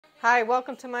Hi,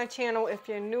 welcome to my channel. If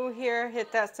you're new here,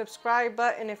 hit that subscribe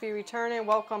button. If you're returning,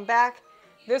 welcome back.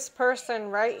 This person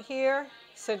right here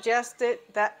suggested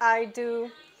that I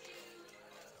do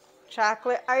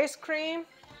chocolate ice cream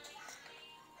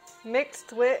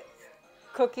mixed with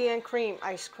cookie and cream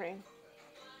ice cream.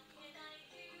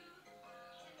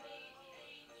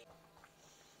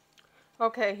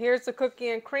 Okay, here's the cookie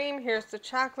and cream. Here's the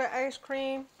chocolate ice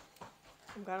cream.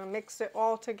 I'm gonna mix it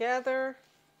all together.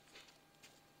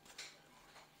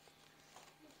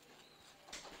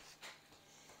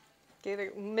 Get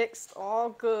it mixed all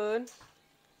good.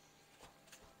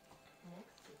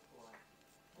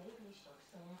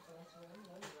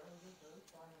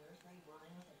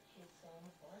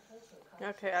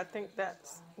 Okay, I think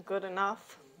that's good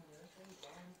enough.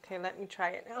 Okay, let me try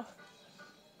it now.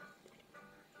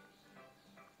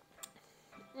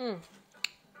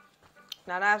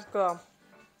 Now that's good.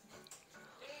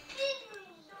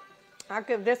 I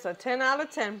give this a 10 out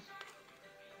of 10.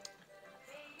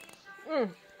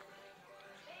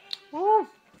 Woo.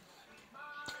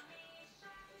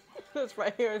 This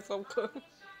right here is so good.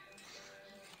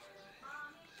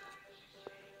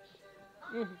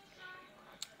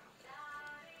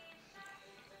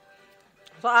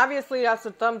 So obviously that's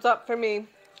a thumbs up for me.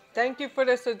 Thank you for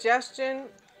the suggestion,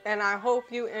 and I hope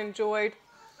you enjoyed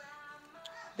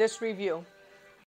this review.